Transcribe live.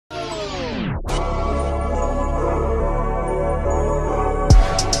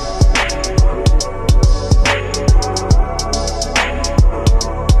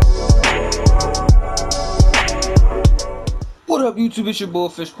YouTube? It's your boy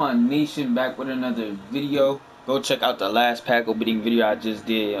Fish Pond Nation back with another video. Go check out the last pack opening video I just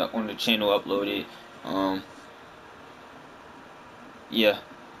did on the channel uploaded. Yeah,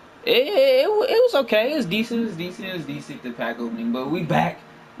 it was okay. It's decent. It's decent. The pack opening, but we back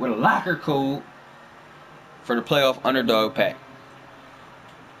with a locker code for the playoff underdog pack,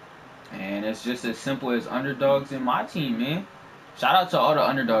 and it's just as simple as underdogs in my team, man. Shout out to all the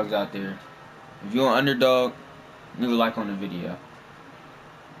underdogs out there. If you're an underdog, leave a like on the video.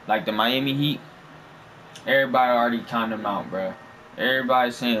 Like the Miami Heat, everybody already counted them out, bro.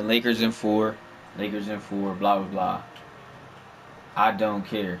 Everybody saying Lakers in 4, Lakers in 4, blah, blah, blah. I don't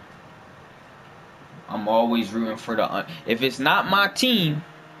care. I'm always rooting for the... If it's not my team,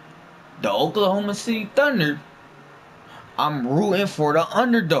 the Oklahoma City Thunder, I'm rooting for the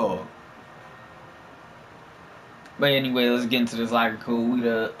underdog. But anyway, let's get into this locker code. We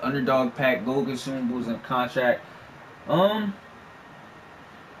the underdog pack, gold consumables, and contract.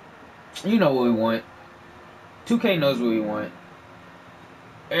 You know what we want. 2K knows what we want.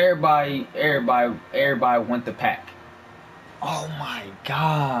 Everybody want the pack. Oh my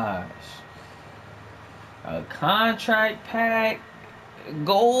gosh. A contract pack,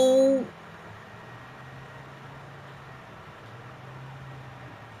 gold.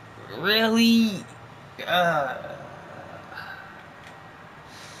 Really? That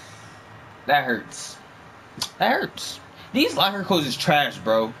hurts. That hurts. These locker codes is trash,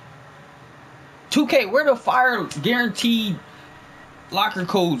 bro. 2K, where the fire guaranteed locker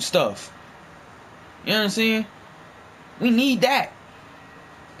code stuff? You know what I'm saying? We need that.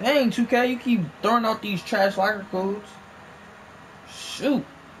 Dang, 2K, you keep throwing out these trash locker codes. Shoot.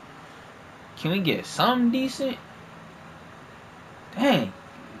 Can we get something decent? Dang.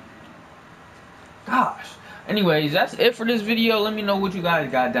 Gosh. Anyways, that's it for this video. Let me know what you guys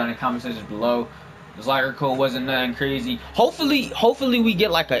got down in the comment section below. This locker code wasn't nothing crazy. Hopefully we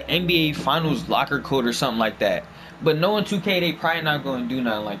get like an NBA Finals locker code or something like that. But knowing 2K, they probably not going to do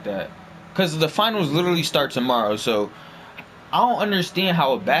nothing like that. Because the finals literally start tomorrow. So I don't understand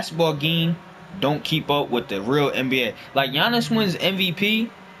how a basketball game don't keep up with the real NBA. Like Giannis wins MVP,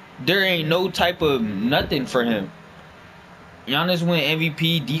 there ain't no type of nothing for him. Giannis win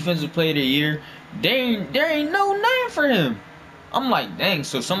MVP, Defensive Player of the Year. There ain't no nothing for him. I'm like, dang,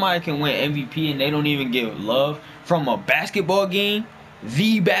 so somebody can win MVP and they don't even give love from a basketball game?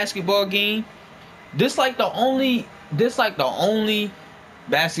 The basketball game? This like the only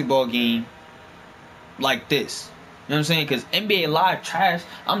basketball game like this. You know what I'm saying? Because NBA Live trash.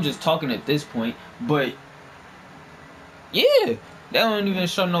 I'm just talking at this point. But yeah, they don't even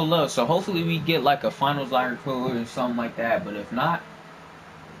show no love. So hopefully we get like a finals locker code or something like that. But if not,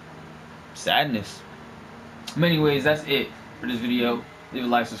 sadness. But anyways, that's it for this video. Leave a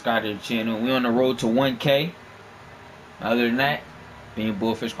like, subscribe to the channel. We on the road to 1K. Other than that, being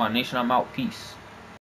Bullfish Pond Nation, I'm out. Peace.